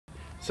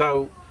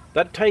So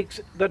that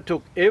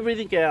took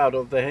everything out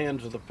of the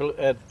hands of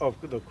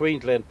the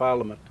Queensland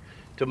Parliament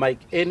to make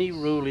any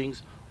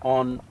rulings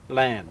on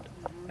land.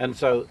 And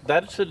so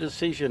that's a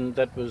decision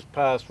that was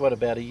passed, what,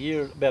 about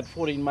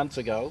 14 months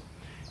ago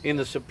in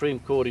the Supreme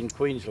Court in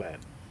Queensland.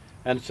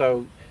 And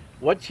so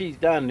what she's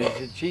done is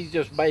that she's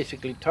just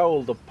basically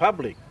told the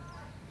public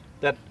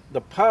that the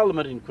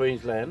Parliament in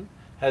Queensland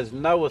has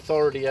no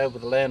authority over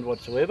the land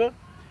whatsoever.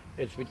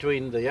 It's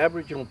between the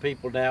Aboriginal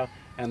people now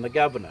and the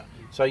Governor.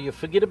 So you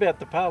forget about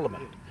the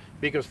Parliament,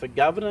 because the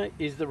Governor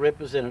is the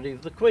representative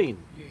of the Queen,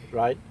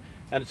 right?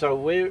 And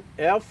so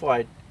our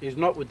fight is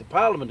not with the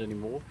Parliament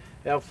anymore.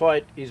 Our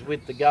fight is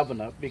with the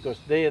Governor, because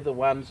they're the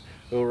ones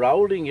who are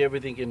holding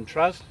everything in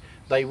trust.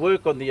 They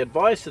work on the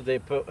advice of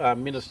their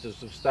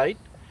ministers of state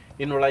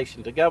in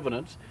relation to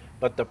governance,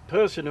 but the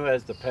person who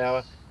has the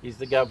power is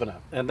the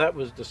Governor. And that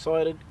was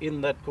decided in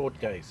that court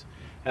case.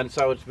 And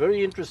so it's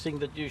very interesting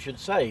that you should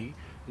say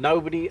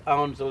nobody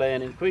owns the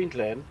land in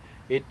Queensland.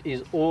 It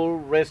is all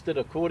rested,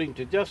 according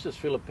to Justice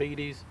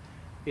Philippides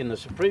in the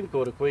Supreme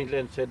Court of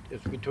Queensland, said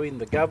it's between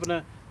the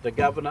Governor. The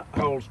Governor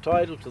holds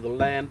title to the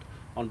land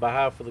on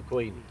behalf of the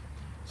Queen.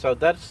 So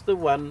that's the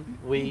one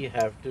we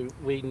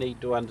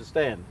need to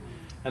understand.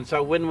 And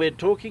so when we're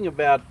talking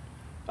about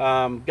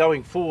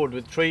going forward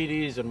with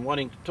treaties and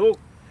wanting to talk,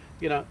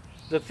 you know,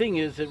 the thing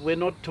is that we're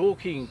not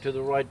talking to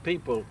the right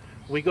people.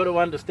 We got to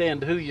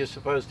understand who you're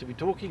supposed to be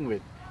talking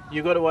with.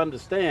 You've got to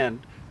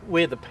understand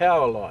where the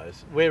power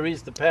lies. Where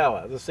is the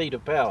power, the seat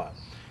of power?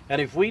 And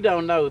if we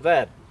don't know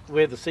that,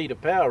 where the seat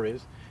of power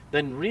is,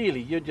 then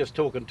really you're just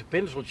talking to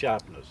pencil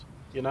sharpeners,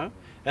 you know?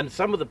 And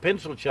some of the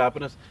pencil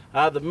sharpeners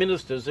are the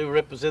ministers who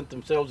represent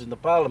themselves in the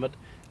Parliament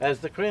as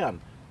the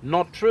Crown.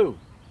 Not true.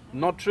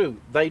 Not true.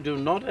 They do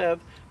not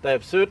have, they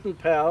have certain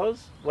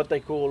powers, what they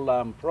call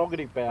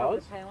prerogative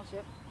powers,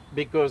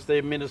 because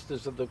they're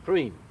ministers of the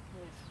Queen.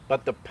 Yes.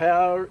 But the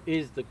power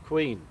is the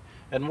Queen.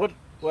 And what,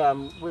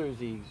 where is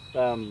he?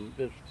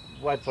 This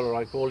white fella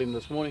I called him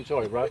this morning,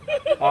 sorry, bro.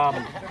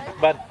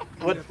 But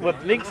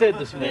what Nick said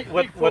this morning,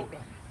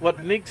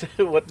 what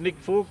Nick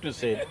Faulkner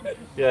said,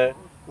 yeah,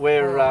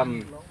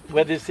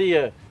 where this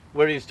here,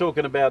 where he's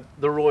talking about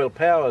the Royal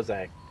Powers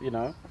Act, you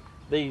know,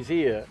 these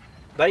here,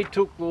 they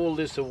took all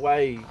this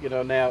away, you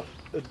know. Now,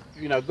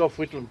 you know, Gough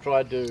Whitlam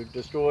tried to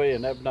destroy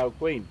and have no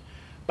Queen.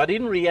 But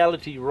in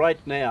reality, right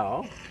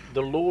now,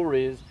 the law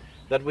is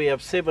that we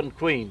have 7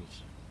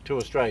 queens to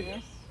Australia.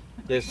 Yes.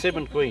 There's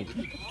 7 queens,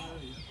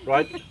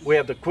 right? We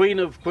have the Queen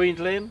of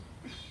Queensland,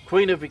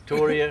 Queen of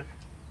Victoria,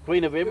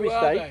 Queen of every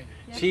state.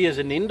 She is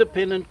an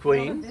independent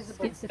queen,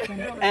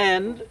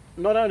 and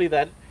not only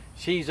that,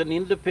 she's an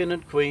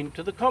independent queen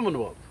to the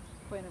Commonwealth.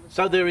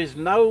 So there is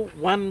no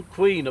one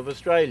Queen of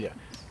Australia.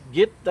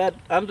 Get that,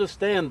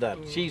 understand that.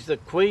 She's the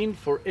Queen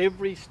for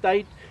every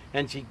state,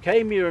 and she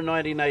came here in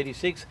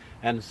 1986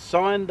 and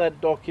signed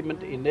that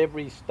document in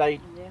every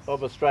state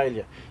of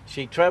Australia.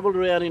 She travelled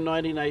around in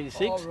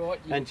 1986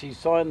 and she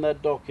signed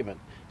that document.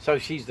 So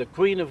she's the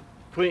Queen of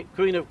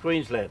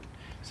Queensland.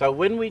 So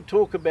when we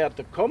talk about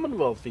the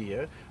Commonwealth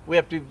here, we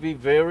have to be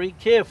very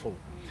careful,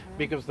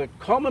 because the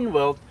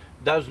Commonwealth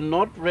does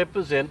not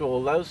represent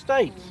all those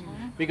states,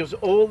 because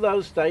all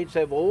those states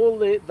have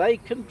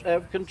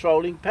have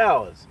controlling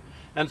powers.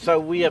 And so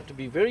we have to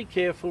be very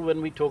careful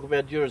when we talk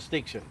about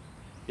jurisdiction.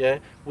 Yeah,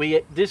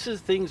 this is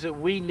things that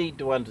we need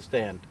to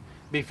understand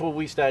before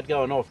we start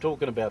going off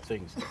talking about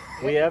things.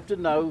 We have to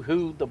know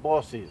who the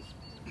boss is.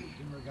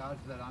 In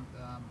regards to that,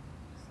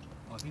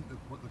 I think that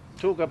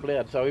talk up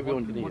loud so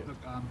everyone can hear. What the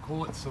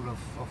court sort of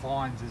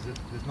finds is that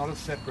there's not a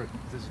separate,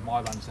 this is my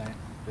understanding,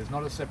 there's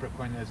not a separate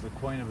Queen. There's the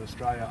Queen of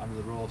Australia under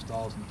the Royal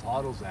Styles and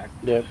Titles Act,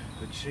 but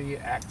she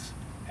acts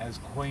as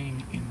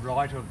Queen in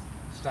right of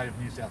the state of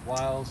New South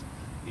Wales.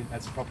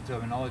 That's the proper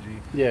terminology.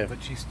 Yeah.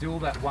 But she's still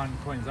that one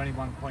Queen. There's only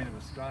one Queen of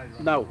Australia.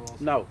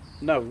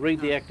 No. Read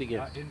the Act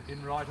again.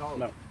 In right of.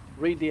 No.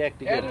 Read the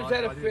Act again. How does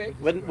that affect?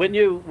 When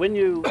you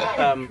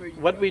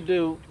what we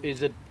do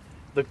is that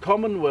the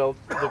Commonwealth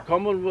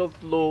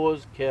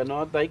laws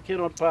cannot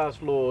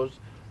pass laws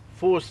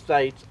for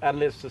states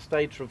unless the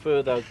states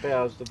refer those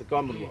powers to the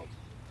Commonwealth.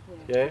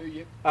 Yeah.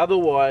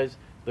 Otherwise,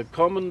 the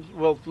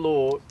Commonwealth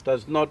law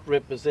does not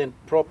represent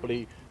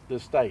properly the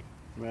state.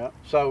 Yeah.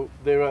 So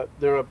there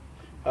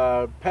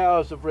are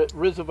powers of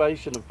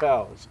reservation of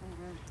powers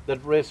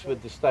that rest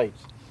with the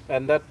states,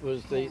 and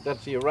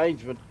that's the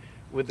arrangement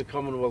with the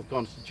Commonwealth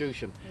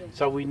Constitution.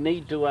 So we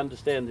need to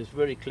understand this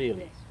very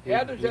clearly.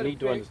 How does that need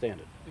to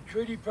understand it. The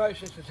treaty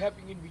process that's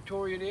happening in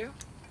Victoria now,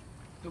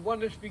 the one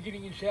that's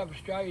beginning in South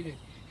Australia then,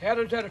 how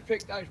does that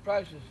affect those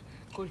processes?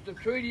 Because the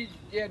treaties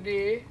down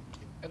there,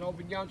 and I've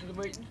been going to the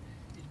meetings,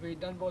 is being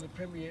done by the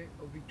Premier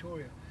of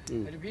Victoria.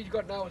 And if he's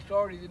got no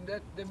authority,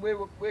 then we're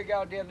going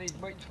down these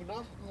meetings for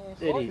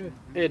nothing.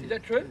 Ed, is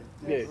that true?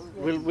 Yeah,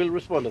 we'll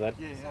respond to that.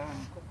 Yeah,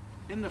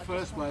 in the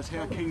first place,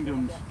 how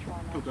kingdoms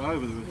took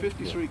over. There were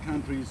 53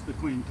 countries the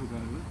Queen took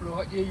over.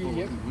 Right,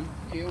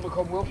 yeah, all the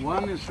Commonwealth.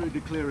 One is through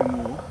declaring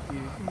war,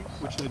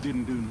 which they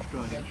didn't do in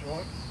Australia. That's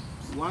right.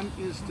 One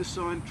is to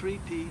sign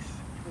treaties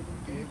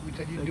which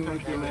they they didn't do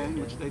take their land,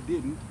 which they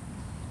didn't.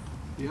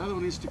 The other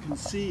one is to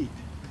concede.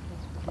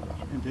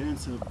 And to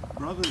answer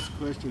Brother's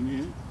question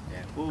here,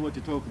 all what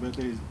you talk about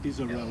there is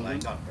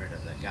irrelevant. They got rid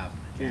of the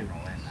governor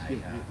general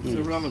and they, it's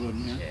irrelevant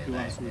now to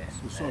us.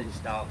 they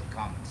stole the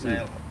common seal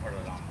and put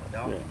it on the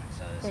document,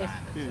 so they're saying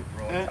it's a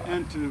fraud.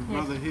 And to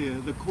Brother here,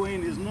 the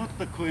Queen is not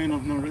the Queen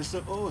of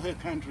Narissa or her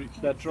country.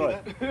 That's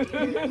right.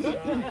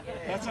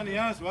 That's only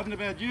us, wasn't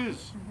about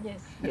yous. Yes.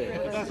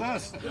 That's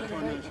us, the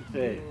Tri-Nation.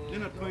 Yeah. They're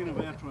not Queen of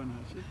our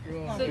Tri-Nation.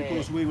 Right.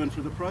 Because we went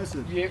through the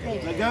process. Yeah.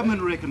 The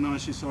government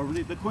recognised she's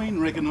sovereignty, the Queen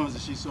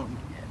recognises she's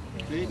sovereignty.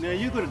 See? Now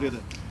you've got to do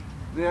that.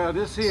 Now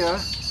this here,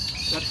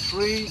 that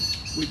 3,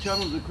 we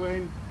challenged the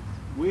Queen,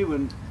 we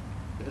went,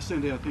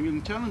 sent our thing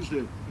and challenged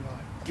her.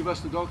 Give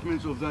us the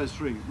documents of those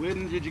 3.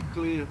 When did you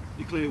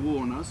declare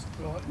war on us?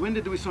 Right. When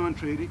did we sign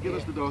treaty? Give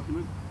us the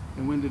document.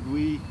 And when did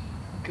we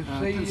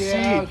Concede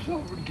our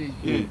sovereignty.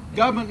 Yeah.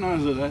 Government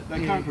knows of that.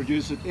 They can't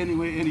produce it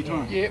anywhere,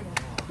 anytime. Yep.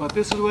 But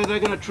this is where they're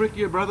going to trick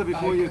you, brother,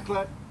 before you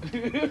clap. Do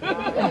you,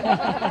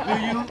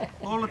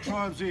 all the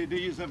tribes here, do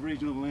you have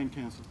regional land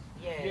council?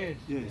 Yes.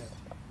 Yes.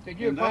 Then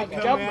you're And part they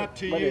of the come government. out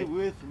to you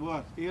with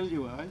what?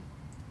 LUA.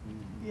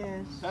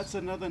 Yes. That's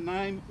another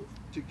name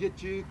to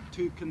get you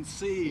to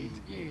concede.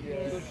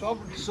 Yeah. Your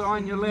sovereignty.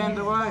 Sign your land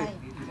away.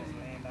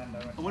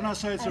 When I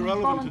say it's And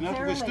irrelevant to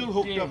nothing, we're still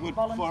hooked Yeah. up with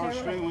Voluntarily.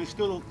 forestry and we're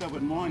still hooked up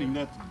with mining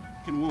that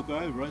can walk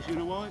over us. You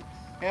know why?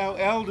 Our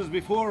elders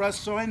before us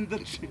signed the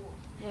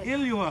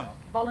LUA.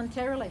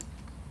 Voluntarily.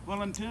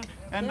 Volunteer,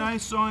 and they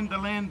signed the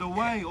land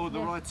away or the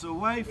rights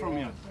away from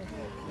you.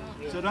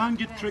 So don't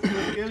get tricked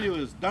with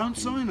LUAs. Don't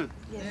sign it.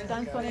 Yes,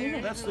 don't put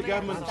anything. That's the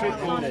government trick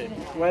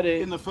Right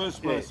in the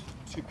first place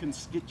to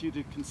get you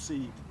to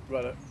concede.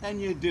 Right.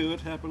 And you do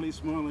it happily,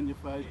 smile on your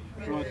face,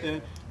 right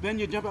there. Then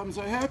you jump up and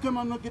say, "How come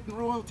I'm not getting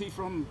royalty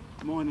from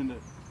mining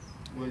it?"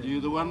 Well,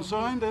 you the one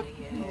signed it.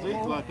 See,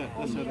 like that.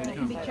 That's how they They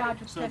can be come.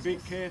 charged with So be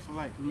trespass. careful,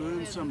 like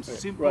learn some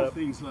simple Right.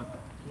 things like that.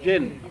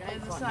 Jen, You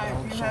have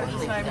the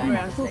same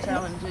grounds to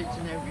challenge each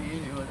and every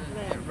year,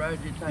 the road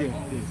you're taking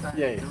is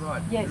the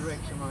right Yes.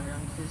 direction, my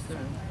young sister,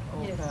 and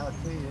all Yes. power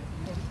to you.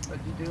 But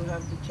you do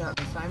have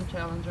the same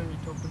challenge when you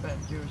talked about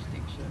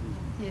jurisdiction.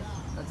 Yes.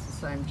 That's the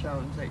same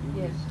challenge that you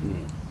Yes.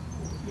 used.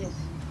 Yes.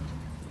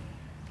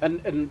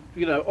 and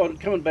you know, on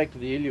coming back to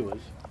the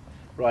Iluas,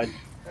 right?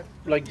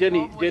 Like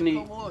Jenny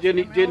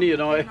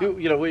and I,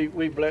 you know,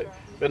 we black,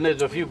 and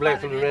there's a few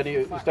black people around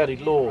here who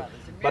studied law,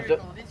 but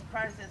This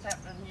process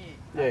happened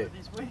here.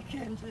 This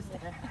weekend is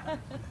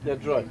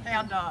that's right.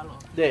 our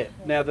dialogue. Yeah.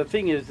 Now the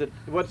thing is that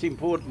what's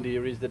important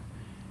here is that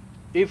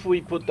if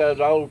we put those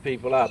old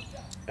people up,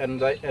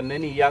 and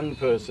any young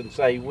person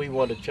say we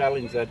want to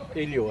challenge that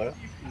Ilua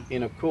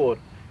in a court,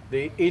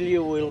 the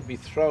Ilua will be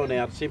thrown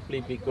out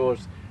simply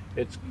because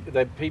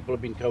people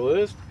have been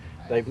coerced.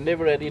 They've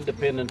never had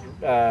independent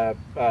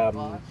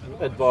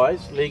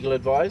advice, legal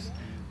advice.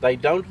 They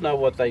don't know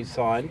what they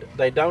signed.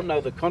 They don't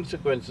know the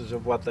consequences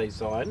of what they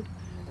signed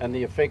and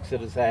the effects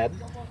it has had.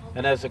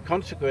 And as a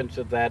consequence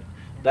of that,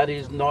 that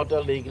is not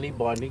a legally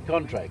binding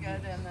contract. Go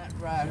down that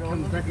road, all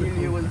of the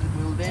Ilua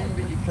will then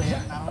be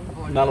declared null and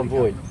void. Null and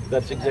void.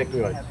 That's exactly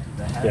right.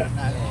 They have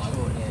no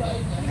choice.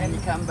 And then you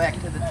come back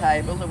to the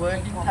table, the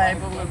working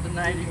table of the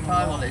native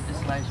title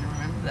legislation.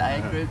 Remember, the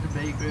A group, the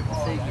B group,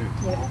 the C group.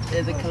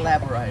 They're the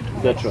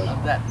collaborators That's right.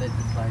 of that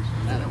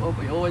legislation. And what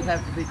we always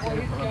have to be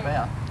careful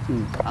about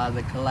are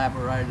the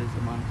collaborators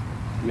amongst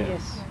them. Yeah.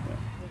 Yes.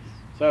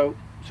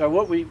 So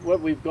what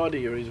we've got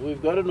here is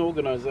we've got an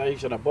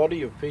organisation, a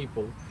body of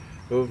people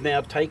who have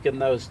now taken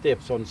those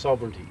steps on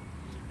sovereignty,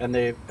 and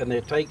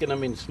they're taking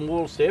them in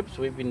small steps.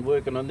 We've been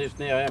working on this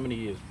now how many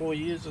years? 4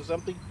 years or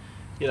something,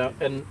 you know.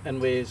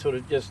 And we're sort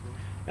of just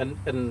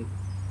and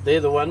they're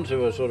the ones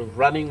who are sort of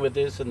running with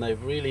this, and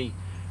they've really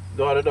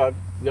got it. I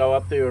go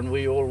up there and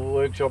we all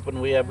workshop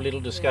and we have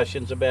little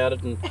discussions about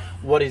it and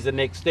what is the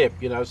next step,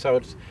 you know.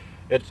 So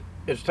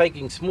it's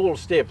taking small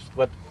steps,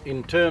 but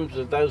in terms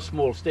of those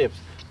small steps,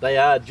 they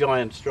are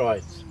giant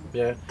strides.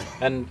 Yeah,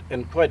 and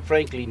quite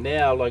frankly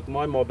now, like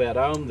my mob out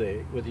home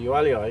there with the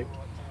Ualiai,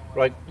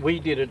 right, we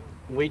did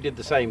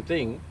the same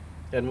thing,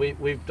 and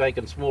we've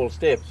taken small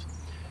steps.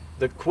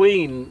 The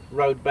Queen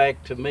wrote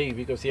back to me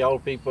because the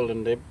old people,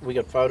 and we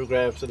got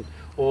photographs and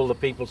all the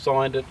people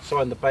signed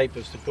the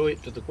papers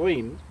to the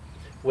Queen,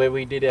 where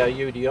we did our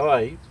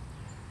UDI.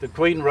 The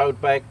Queen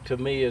wrote back to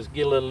me as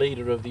Gilla,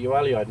 leader of the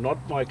Ualiai,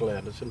 not Michael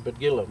Anderson, but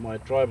Gilla, my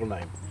tribal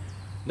name.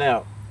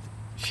 Now,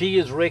 she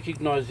is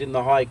recognised in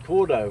the High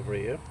Court over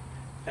here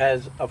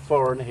as a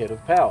foreign head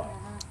of power,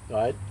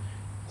 right?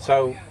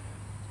 So,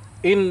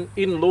 in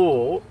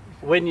law,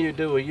 when you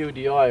do a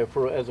UDI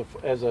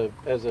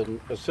as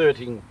an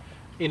asserting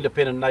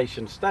independent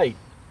nation state,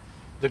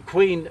 the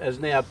Queen has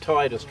now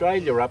tied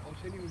Australia up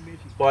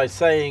by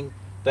saying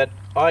that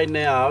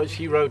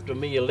she wrote to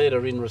me a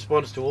letter in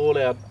response to all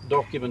our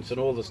documents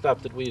and all the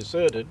stuff that we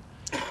asserted.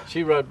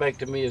 She wrote back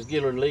to me as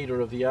Gilla, leader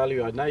of the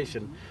Aliai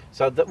Nation.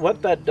 So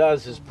what that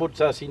does is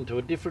puts us into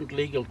a different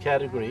legal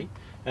category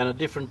and a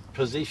different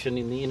position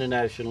in the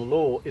international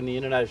law, in the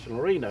international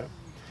arena,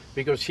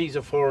 because she's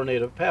a foreign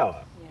head of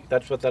power.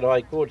 That's what that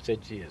High Court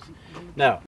said she is. Now,